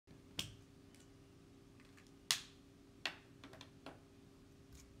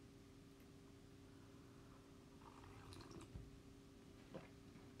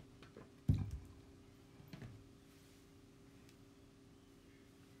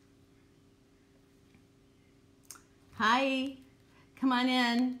Hi, come on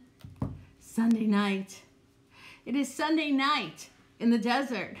in. Sunday night. It is Sunday night in the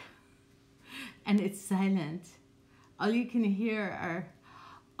desert, and it's silent. All you can hear are,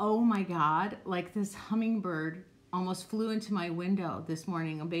 oh my God, like this hummingbird almost flew into my window this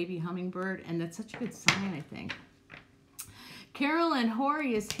morning, a baby hummingbird, and that's such a good sign, I think. Carolyn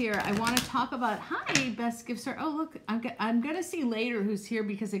Horry is here. I want to talk about, hi, Best Gift Store. Oh, look, I'm going to see later who's here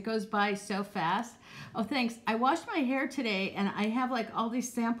because it goes by so fast. Oh, thanks. I washed my hair today, and I have like all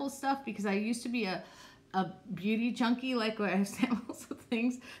these sample stuff because I used to be a beauty junkie, like where I have samples of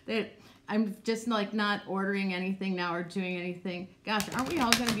things that I'm just like not ordering anything now or doing anything. Gosh, aren't we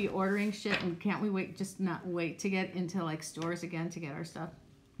all going to be ordering shit, and can't we wait, just not wait to get into like stores again to get our stuff?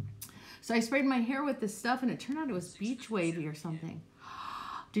 So I sprayed my hair with this stuff, and it turned out it was beach wavy or something.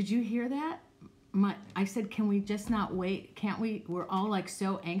 Did you hear that? I said, can we just not wait? Can't we? We're all like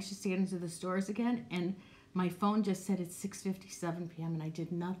so anxious to get into the stores again. And my phone just said it's 6:57 p.m. and I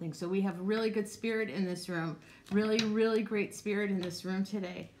did nothing. So we have really good spirit in this room. Really, really great spirit in this room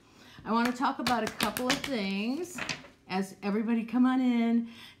today. I want to talk about a couple of things. As everybody come on in,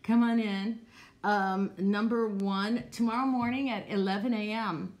 come on in. Number one, tomorrow morning at 11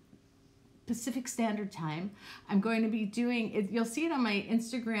 a.m. Pacific Standard Time, I'm going to be doing it. You'll see it on my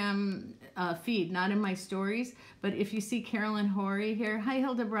Instagram feed, not in my stories, but if you see Carolyn Horry here, hi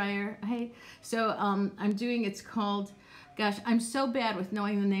Hilda Breyer, hey. So I'm doing, it's called, gosh, I'm so bad with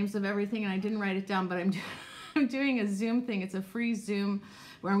knowing the names of everything, and I didn't write it down, but I'm doing a Zoom thing. It's a free Zoom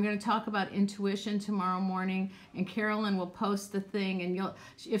where I'm going to talk about intuition tomorrow morning, and Carolyn will post the thing, and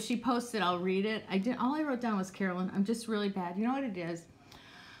if she posts it, I'll read it. All I wrote down was Carolyn. I'm just really bad. You know what it is?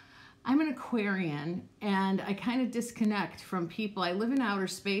 I'm an Aquarian, and I kind of disconnect from people. I live in outer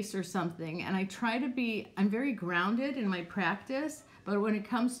space or something, and I try to be, I'm very grounded in my practice, but when it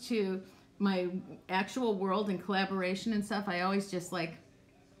comes to my actual world and collaboration and stuff, I always just like,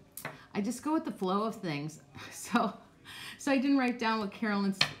 I just go with the flow of things. So I didn't write down what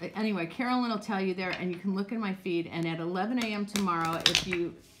Carolyn's, anyway, Carolyn will tell you there, and you can look in my feed, and at 11 a.m. tomorrow, if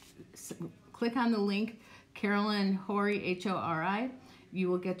you click on the link, Carolyn Horry, H-O-R-I, you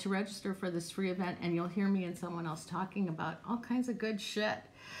will get to register for this free event, and you'll hear me and someone else talking about all kinds of good shit.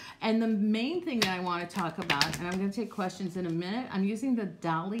 And the main thing that I want to talk about, and I'm going to take questions in a minute, I'm using the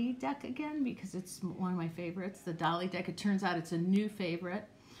Dolly deck again because it's one of my favorites, the Dolly deck. It turns out it's a new favorite.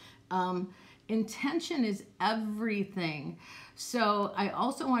 Intention is everything. So I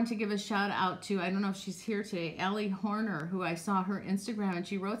also want to give a shout out to, I don't know if she's here today, Allie Horner, who I saw her Instagram, and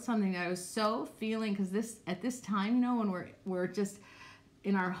she wrote something that I was so feeling, because at this time, you know, when we're just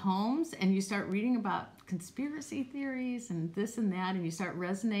in our homes, and you start reading about conspiracy theories and this and that, and you start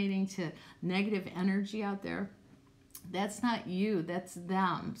resonating to negative energy out there, that's not you, that's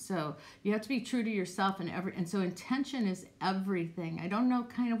them. So you have to be true to yourself, and so intention is everything. I don't know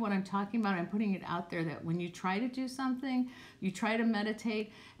kind of what I'm talking about. I'm putting it out there that when you try to do something, you try to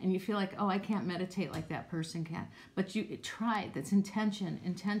meditate, and you feel like, oh, I can't meditate like that person can. But you try, that's intention.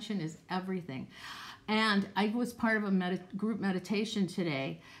 Intention is everything. And I was part of a group meditation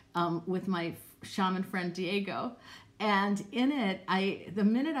today with my shaman friend Diego. And in it, the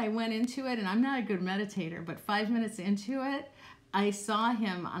minute I went into it, and I'm not a good meditator, but 5 minutes into it, I saw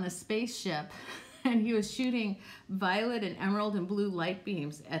him on a spaceship, and he was shooting violet and emerald and blue light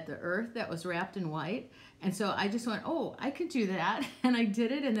beams at the earth that was wrapped in white. And so I just went, oh, I could do that. And I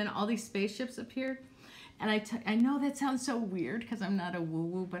did it, and then all these spaceships appeared. And I know that sounds so weird because I'm not a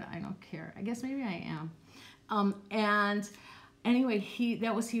woo-woo, but I don't care. I guess maybe I am. And anyway, he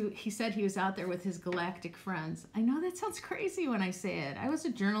said he was out there with his galactic friends. I know that sounds crazy when I say it. I was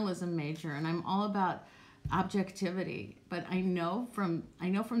a journalism major, and I'm all about objectivity. But I know from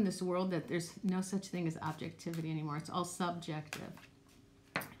this world that there's no such thing as objectivity anymore. It's all subjective.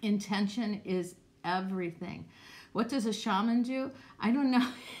 Intention is everything. What does a shaman do? I don't know.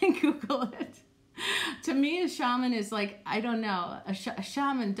 Google it. To me, a shaman is like, I don't know, a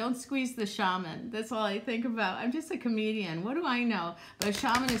shaman, don't squeeze the shaman. That's all I think about. I'm just a comedian. What do I know? But a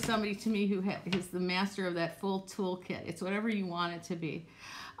shaman is somebody to me who is the master of that full toolkit. It's whatever you want it to be.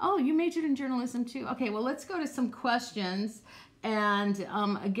 Oh, you majored in journalism too? Okay, well, let's go to some questions. And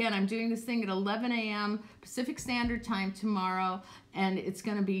again, I'm doing this thing at 11 a.m. Pacific Standard Time tomorrow, and it's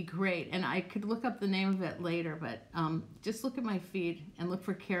going to be great. And I could look up the name of it later, but just look at my feed and look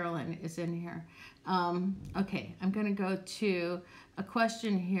for Carolyn is in here. Okay, I'm going to go to a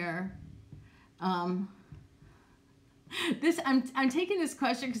question here. I'm taking this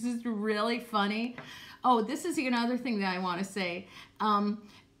question because it's really funny. Oh, this is another thing that I want to say.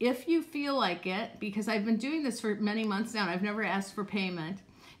 If you feel like it, because I've been doing this for many months now, and I've never asked for payment,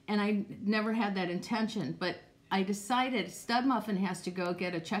 and I never had that intention, but I decided Stud Muffin has to go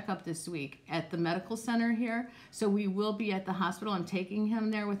get a checkup this week at the medical center here. So we will be at the hospital. I'm taking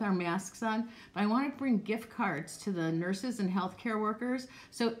him there with our masks on. But I want to bring gift cards to the nurses and healthcare workers.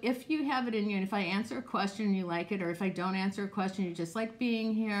 So if you have it in you, and if I answer a question and you like it, or if I don't answer a question, you just like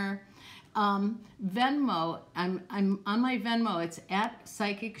being here. Venmo, I'm on my Venmo. It's at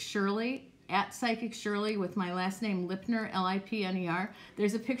Psychic Shirley. At Psychic Shirley with my last name Lipner, L-I-P-N-E-R.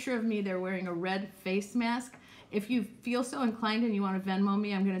 There's a picture of me there wearing a red face mask. If you feel so inclined and you want to Venmo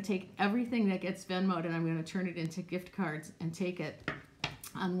me, I'm going to take everything that gets Venmoed and I'm going to turn it into gift cards and take it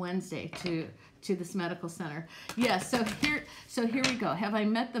on Wednesday to this medical center. Yeah, so here we go. Have I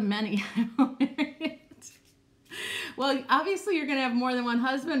met the many? Well, obviously you're going to have more than one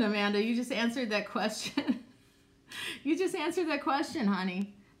husband, Amanda. You just answered that question. You just answered that question,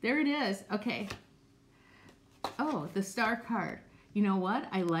 honey. There it is. Okay. Oh, the star card. You know what?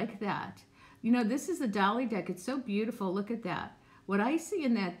 I like that. You know, this is a Dolly deck. It's so beautiful. Look at that. What I see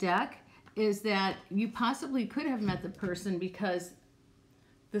in that deck is that you possibly could have met the person because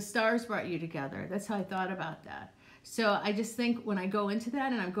the stars brought you together. That's how I thought about that. So I just think when I go into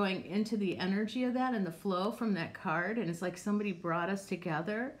that and I'm going into the energy of that and the flow from that card, and it's like somebody brought us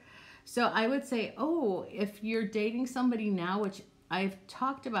together. So I would say, oh, if you're dating somebody now, which I've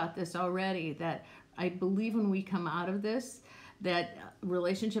talked about this already, that I believe when we come out of this, that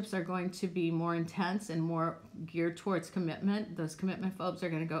relationships are going to be more intense and more geared towards commitment. Those commitment phobes are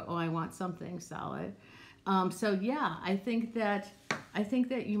going to go, oh, I want something solid. So yeah, I think that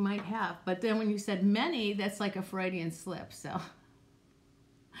you might have. But then when you said many, that's like a Freudian slip. So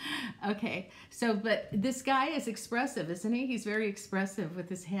okay. So, but this guy is expressive, isn't he? He's very expressive with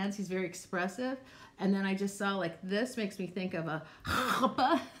his hands. He's very expressive. And then I just saw like this makes me think of a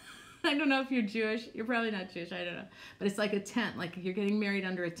chuppah. I don't know if you're Jewish. You're probably not Jewish. I don't know. But it's like a tent. Like you're getting married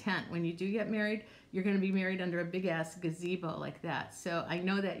under a tent. When you do get married, you're going to be married under a big-ass gazebo like that. So I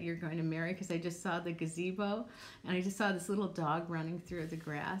know that you're going to marry because I just saw the gazebo. And I just saw this little dog running through the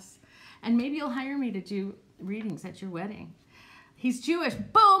grass. And maybe you'll hire me to do readings at your wedding. He's Jewish.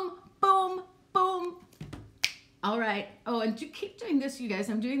 Boom, boom, boom. All right. Oh, and keep doing this, you guys.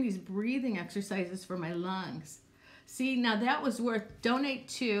 I'm doing these breathing exercises for my lungs. See, now that was worth, donate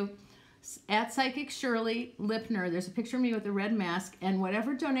to at Psychic Shirley Lipner. There's a picture of me with a red mask, and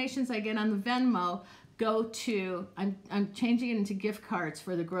whatever donations I get on the Venmo go to, I'm changing it into gift cards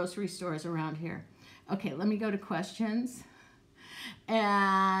for the grocery stores around here. Okay, let me go to questions.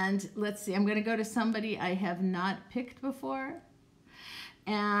 And let's see, I'm going to go to somebody I have not picked before.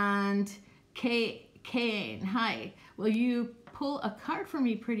 And Kane, hi. Will you pull a card for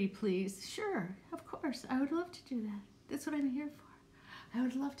me, pretty please? Sure, of course. I would love to do that. That's what I'm here for. I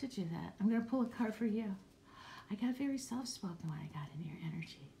would love to do that. I'm going to pull a card for you. I got very soft-spoken when I got in your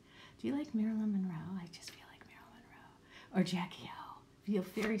energy. Do you like Marilyn Monroe? I just feel like Marilyn Monroe. Or Jackie O. Feel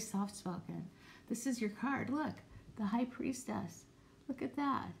very soft-spoken. This is your card. Look, the High Priestess. Look at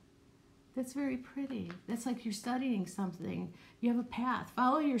that. That's very pretty. That's like you're studying something. You have a path.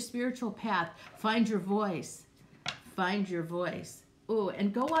 Follow your spiritual path. Find your voice. Find your voice. Oh,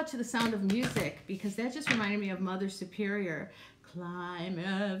 and go watch The Sound of Music, because that just reminded me of Mother Superior. Climb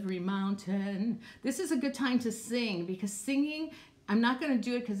every mountain. This is a good time to sing, because singing, I'm not going to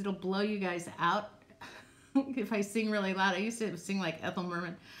do it because it'll blow you guys out if I sing really loud. I used to sing like Ethel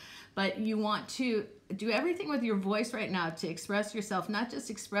Merman. But you want to do everything with your voice right now to express yourself, not just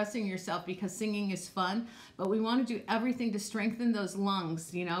expressing yourself because singing is fun, but we want to do everything to strengthen those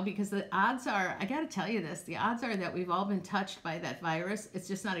lungs, you know, because the odds are, I got to tell you this, the odds are that we've all been touched by that virus. It's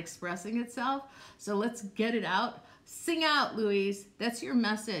just not expressing itself. So let's get it out. Sing out, Louise. That's your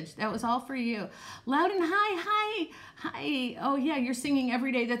message. That was all for you. Loud and high, hi, hi. Oh yeah, you're singing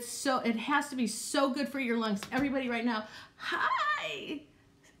every day. That's so, it has to be so good for your lungs. Everybody right now, hi.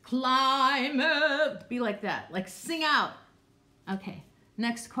 Climb up. Be like that. Like sing out. Okay,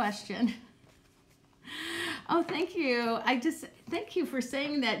 next question. Oh, thank you. Thank you for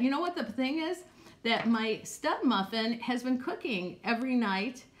saying that. You know what the thing is? That my Stud Muffin has been cooking every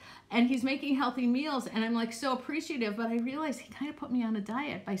night, and he's making healthy meals, and I'm like so appreciative, but I realized he kind of put me on a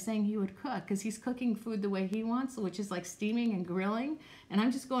diet by saying he would cook, because he's cooking food the way he wants, which is like steaming and grilling, and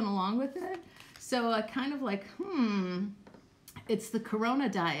I'm just going along with it. So I kind of like, it's the Corona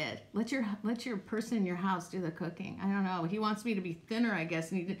diet. Let your person in your house do the cooking. I don't know. He wants me to be thinner, I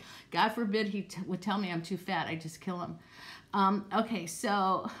guess. And God forbid he would tell me I'm too fat. I just kill him. Okay,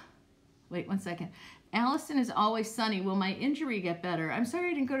 so wait 1 second. Allison is always sunny. Will my injury get better? I'm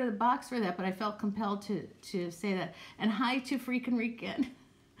sorry I didn't go to the box for that, but I felt compelled to say that. And hi to Freakin' Rican.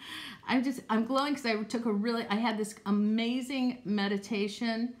 I'm glowing because I had this amazing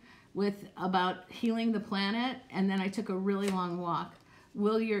meditation about healing the planet, and then I took a really long walk.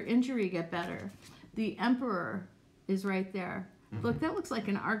 Will your injury get better? The Emperor is right there. Look, that looks like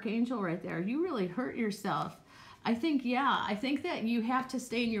an archangel right there. You really hurt yourself. I think that you have to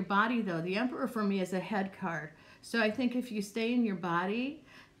stay in your body, though. The Emperor for me is a head card. So I think if you stay in your body,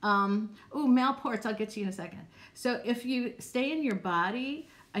 Malports, I'll get to you in a second. So if you stay in your body,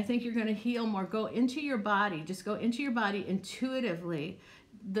 I think you're going to heal more. Go into your body. Just go into your body intuitively.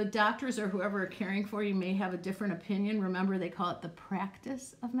 The doctors or whoever are caring for you may have a different opinion. Remember, they call it the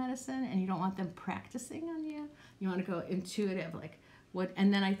practice of medicine, and you don't want them practicing on you. You want to go intuitive, like what,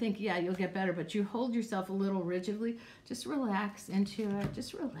 and then I think, yeah, you'll get better, but you hold yourself a little rigidly. Just relax into it.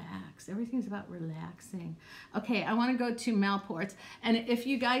 Just relax. Everything's about relaxing. Okay, I want to go to Malports. And if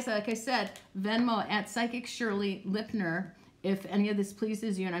you guys, like I said, Venmo at Psychic Shirley Lipner, if any of this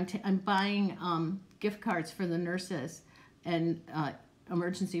pleases you, and I'm buying gift cards for the nurses and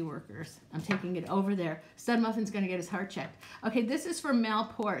emergency workers. I'm taking it over there. Stud Muffin's going to get his heart checked. Okay, this is for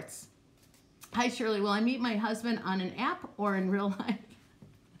Malports. Hi, Shirley. Will I meet my husband on an app or in real life?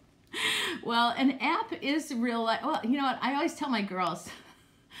 Well, an app is real life. Well, you know what? I always tell my girls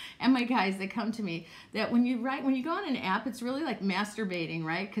and my guys that come to me that when you go on an app, it's really like masturbating,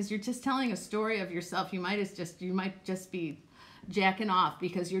 right? Because you're just telling a story of yourself. You might just be jacking off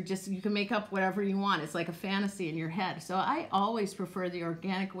because you can make up whatever you want. It's like a fantasy in your head. So I always prefer the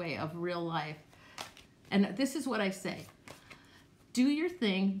organic way of real life. And this is what I say. Do your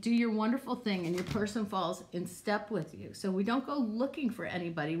thing, do your wonderful thing, and your person falls in step with you. So we don't go looking for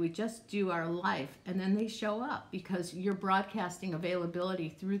anybody. We just do our life, and then they show up because you're broadcasting availability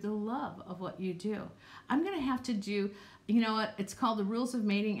through the love of what you do. I'm going to have to do, you know what, it's called the Rules of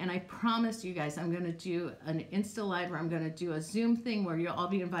Mating, and I promise you guys I'm going to do an Insta Live, or I'm going to do a Zoom thing where you'll all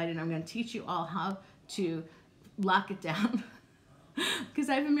be invited. I'm going to teach you all how to lock it down. Because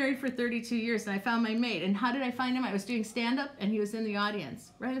I've been married for 32 years and I found my mate. And how did I find him? I was doing stand-up and he was in the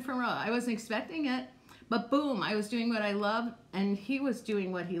audience, right in the front row. I wasn't expecting it, but boom, I was doing what I love and he was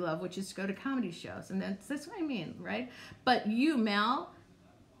doing what he loved, which is to go to comedy shows. And that's what I mean, right? But you, Mal,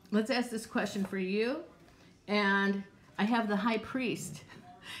 let's ask this question for you. And I have the high priest.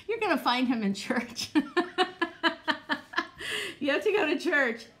 You're going to find him in church. You have to go to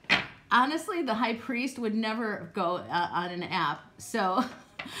church. Honestly, the high priest would never go on an app. So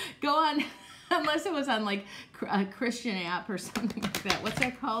go on, unless it was on like a Christian app or something like that. What's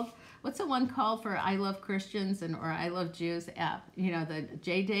that called? What's the one called for I Love Christians or I Love Jews app? You know, the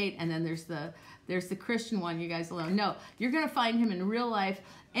J-Date, and then there's the Christian one, you guys alone. No, you're going to find him in real life.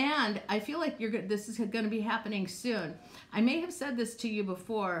 And I feel like this is going to be happening soon. I may have said this to you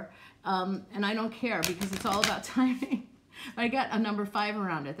before, and I don't care because it's all about timing. I got a number 5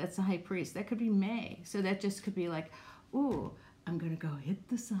 around it. That's the high priest. That could be May. So that just could be like, ooh, I'm going to go hit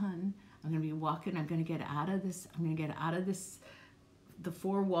the sun. I'm going to be walking. I'm going to get out of this. I'm going to get out of this, the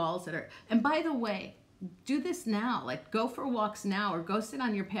 4 walls that are. And by the way, do this now. Like go for walks now or go sit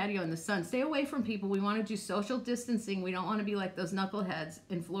on your patio in the sun. Stay away from people. We want to do social distancing. We don't want to be like those knuckleheads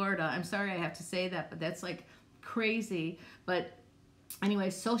in Florida. I'm sorry I have to say that, but that's like crazy. But anyway,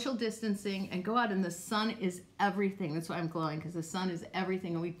 social distancing and go out, and the sun is everything. That's why I'm glowing, because the sun is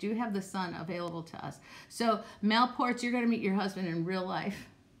everything, and we do have the sun available to us. So Malports, you're going to meet your husband in real life.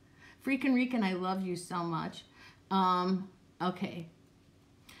 Freakin' Rican, I love you so much. Okay.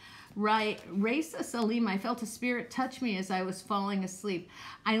 Right, Raisa Salim, I felt a spirit touch me as I was falling asleep.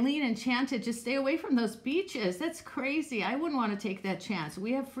 Eileen Enchanted, just stay away from those beaches. That's crazy. I wouldn't want to take that chance.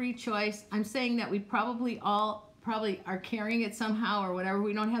 We have free choice. I'm saying that we probably are carrying it somehow or whatever.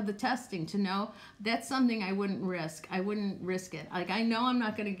 We don't have the testing to know. That's something I wouldn't risk. I wouldn't risk it. Like, I know I'm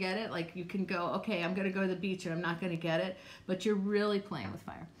not going to get it. Like, you can go, okay, I'm going to go to the beach and I'm not going to get it, but you're really playing with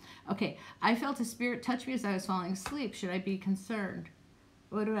fire. Okay, I felt a spirit touch me as I was falling asleep. Should I be concerned?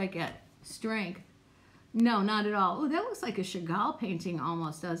 What did I get? Strength. No, not at all. Oh, that looks like a Chagall painting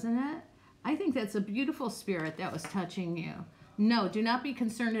almost, doesn't it? I think that's a beautiful spirit that was touching you. No, do not be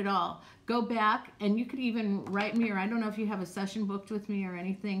concerned at all. Go back, and you could even write me, or I don't know if you have a session booked with me or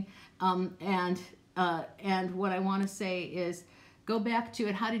anything. And what I want to say is, go back to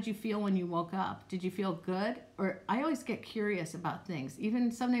it. How did you feel when you woke up? Did you feel good? Or I always get curious about things. Even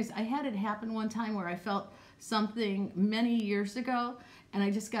some days, I had it happen one time where I felt something many years ago, and I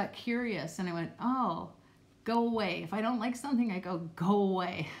just got curious, and I went, oh, go away. If I don't like something, I go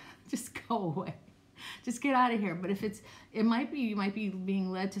away. Just go away. Just get out of here. But if you might be being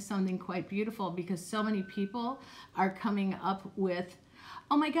led to something quite beautiful, because so many people are coming up with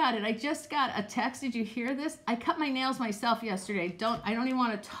Oh my God, and I just got a text. Did you hear this? I cut my nails myself yesterday. I don't even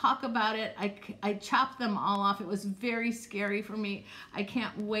want to talk about it. I chopped them all off. It was very scary for me. I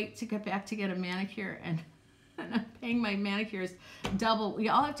can't wait to get back to get a manicure, and I'm paying my manicures double. We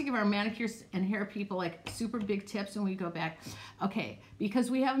all have to give our manicures and hair people like super big tips when we go back. Okay,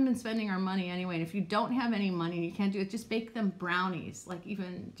 because we haven't been spending our money anyway. And if you don't have any money and you can't do it, just bake them brownies. Like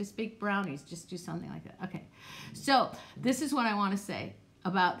even just bake brownies. Just do something like that. Okay, so this is what I want to say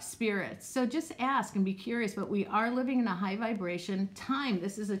about spirits. So just ask and be curious, but we are living in a high vibration time.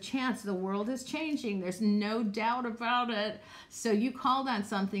 This is a chance. The world is changing. There's no doubt about it. So you called on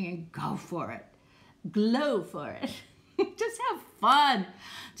something and go for it. Glow for it. Just have fun.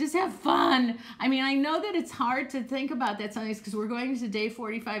 Just have fun. I mean, I know that it's hard to think about that sometimes because we're going to day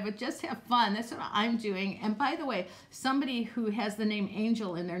 45, but just have fun. That's what I'm doing. And by the way, somebody who has the name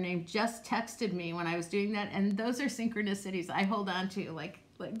Angel in their name just texted me when I was doing that. And those are synchronicities I hold on to. Like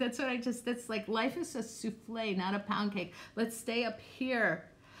that's what that's like life is a souffle, not a pound cake. Let's stay up here.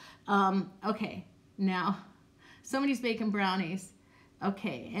 Okay, now somebody's baking brownies.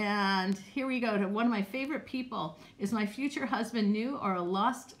 Okay, and here we go to one of my favorite people. Is my future husband new or a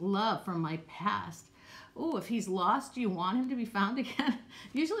lost love from my past? Oh, if he's lost, do you want him to be found again?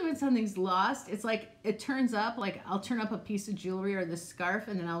 Usually when something's lost, it's like it turns up, like I'll turn up a piece of jewelry or this scarf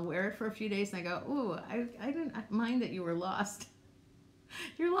and then I'll wear it for a few days and I go, ooh, I didn't mind that you were lost.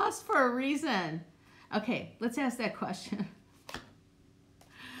 You're lost for a reason. Okay, let's ask that question.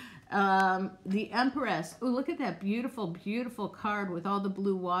 The Empress. Oh, look at that beautiful, beautiful card with all the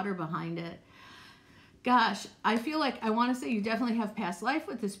blue water behind it. Gosh, I feel like I want to say you definitely have past life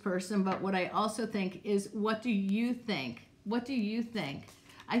with this person, but what I also think is, what do you think? What do you think?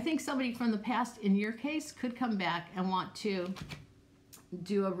 I think somebody from the past, in your case, could come back and want to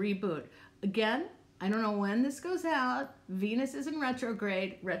do a reboot. Again, I don't know when this goes out. Venus is in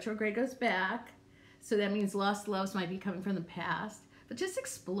retrograde. Retrograde goes back. So that means lost loves might be coming from the past. But just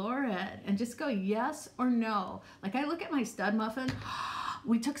explore it and just go yes or no. Like I look at my stud muffin.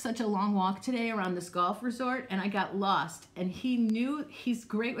 We took such a long walk today around this golf resort and I got lost. And he knew he's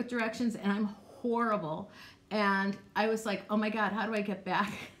great with directions and I'm horrible. And I was like, oh my God, how do I get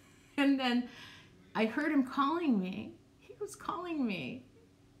back? And then I heard him calling me. He was calling me.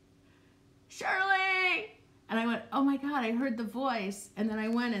 Shirley! And I went, oh my God, I heard the voice. And then I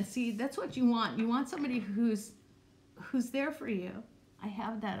went and see, that's what you want. You want somebody who's there for you. I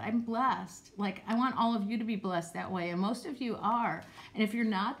have that. I'm blessed. Like, I want all of you to be blessed that way, and most of you are. And if you're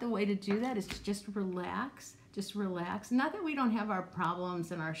not, the way to do that is to just relax. Just relax. Not that we don't have our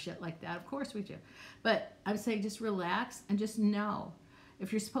problems and our shit like that. Of course we do. But I'm saying just relax and just know.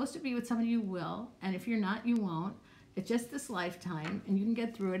 If you're supposed to be with somebody, you will. And if you're not, you won't. It's just this lifetime, and you can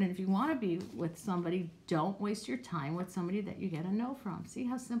get through it. And if you want to be with somebody, don't waste your time with somebody that you get a no from. See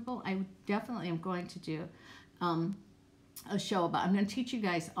how simple? I definitely am going to do a show about, I'm going to teach you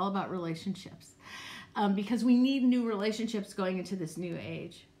guys all about relationships because we need new relationships going into this new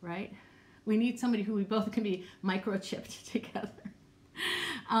age, right? We need somebody who we both can be microchipped together.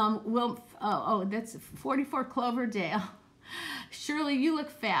 That's 44 Cloverdale. Shirley, you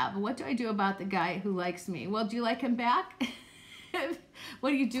look fab. What do I do about the guy who likes me? Well, do you like him back? What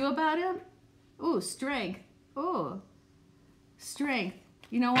do you do about him? Ooh, strength. Ooh, strength.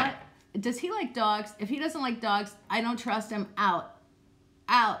 You know what? Does he like dogs? If he doesn't like dogs, I don't trust him. Out.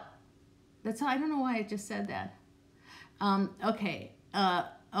 Out. That's how, I don't know why I just said that. Okay.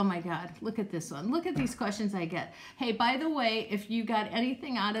 Oh my God. Look at this one. Look at these questions I get. Hey, by the way, if you got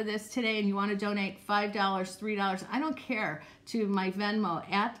anything out of this today and you want to donate $5, $3, I don't care, to my Venmo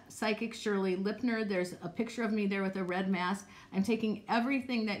at Psychic Shirley Lipner. There's a picture of me there with a red mask. I'm taking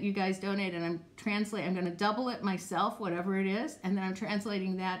everything that you guys donate and I'm going to double it myself, whatever it is, and then I'm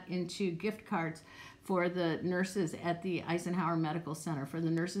translating that into gift cards for the nurses at the Eisenhower Medical Center, for the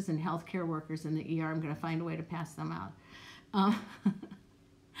nurses and healthcare workers in the ER. I'm going to find a way to pass them out.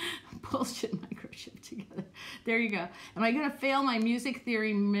 Bullshit microchip together. There you go. Am I going to fail my music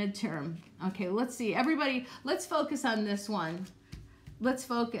theory midterm? Okay, let's see. Everybody, let's focus on this one. Let's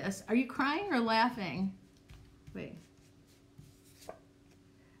focus. Are you crying or laughing? Wait.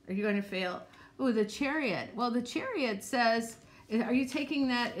 Are you going to fail? Oh, the Chariot. Well, the Chariot says, are you taking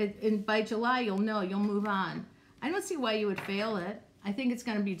that by July? You'll know. You'll move on. I don't see why you would fail it. I think it's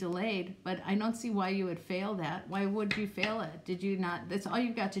going to be delayed, but I don't see why you would fail that. Why would you fail it? Did you not? That's all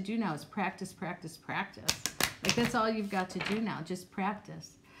you've got to do now is practice, practice, practice. Like, that's all you've got to do now, just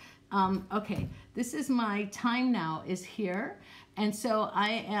practice. Okay, this is my time now is here. And so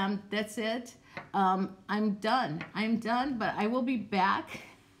I am, that's it. I'm done. I'm done, but I will be back.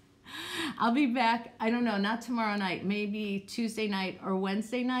 I'll be back, I don't know, not tomorrow night, maybe Tuesday night or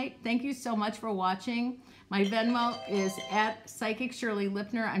Wednesday night. Thank you so much for watching. My Venmo is at Psychic Shirley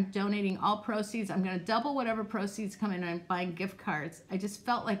Lipner. I'm donating all proceeds. I'm going to double whatever proceeds come in. I'm buying gift cards. I just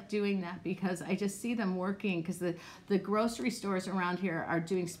felt like doing that because I just see them working, because the grocery stores around here are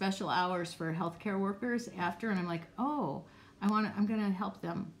doing special hours for healthcare workers after, and I'm like, oh, I'm going to help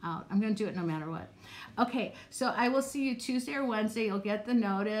them out. I'm going to do it no matter what. Okay, so I will see you Tuesday or Wednesday. You'll get the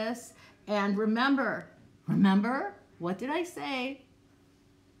notice. And remember, what did I say?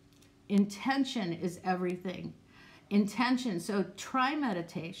 Intention is everything. Intention. So try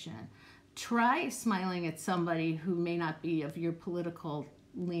meditation. Try smiling at somebody who may not be of your political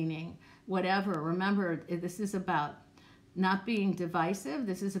leaning. Whatever. Remember, this is about not being divisive.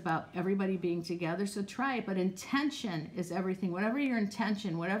 This is about everybody being together. So try it. But intention is everything. Whatever your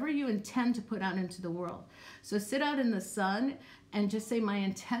intention, whatever you intend to put out into the world. So sit out in the sun and just say, my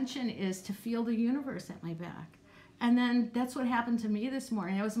intention is to feel the universe at my back. And then that's what happened to me this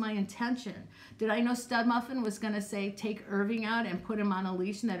morning. That was my intention. Did I know Stud Muffin was going to say, take Irving out and put him on a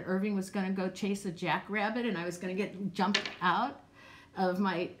leash, and that Irving was going to go chase a jackrabbit, and I was going to get jumped out of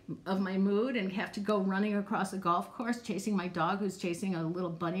my mood and have to go running across a golf course chasing my dog who's chasing a little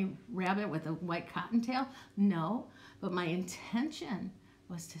bunny rabbit with a white cottontail? No, but my intention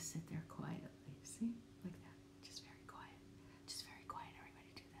was to sit there quietly. See? Like that. Just very quiet. Just very quiet. Everybody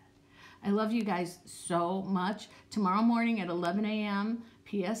do that. I love you guys so much. Tomorrow morning at 11 a.m.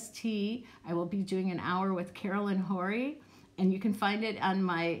 PST, I will be doing an hour with Carolyn Horry. And you can find it on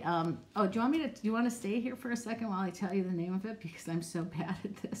my, oh, do you want to stay here for a second while I tell you the name of it? Because I'm so bad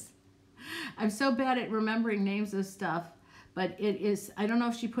at this. I'm so bad at remembering names of stuff. But it is, I don't know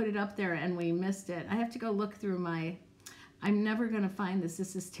if she put it up there and we missed it. I have to go look through my, I'm never going to find this.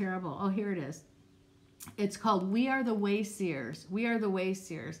 This is terrible. Oh, here it is. It's called We Are the Wayseers. We Are the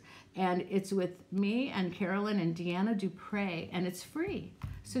Wayseers. And it's with me and Carolyn and Deanna Dupre. And it's free.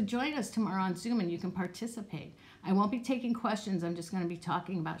 So join us tomorrow on Zoom and you can participate. I won't be taking questions. I'm just going to be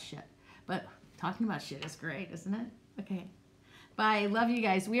talking about shit. But talking about shit is great, isn't it? Okay. Bye. Love you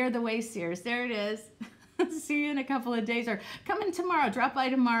guys. We Are the Wayseers. There it is. See you in a couple of days. Or come in tomorrow. Drop by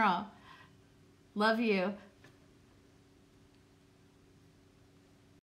tomorrow. Love you.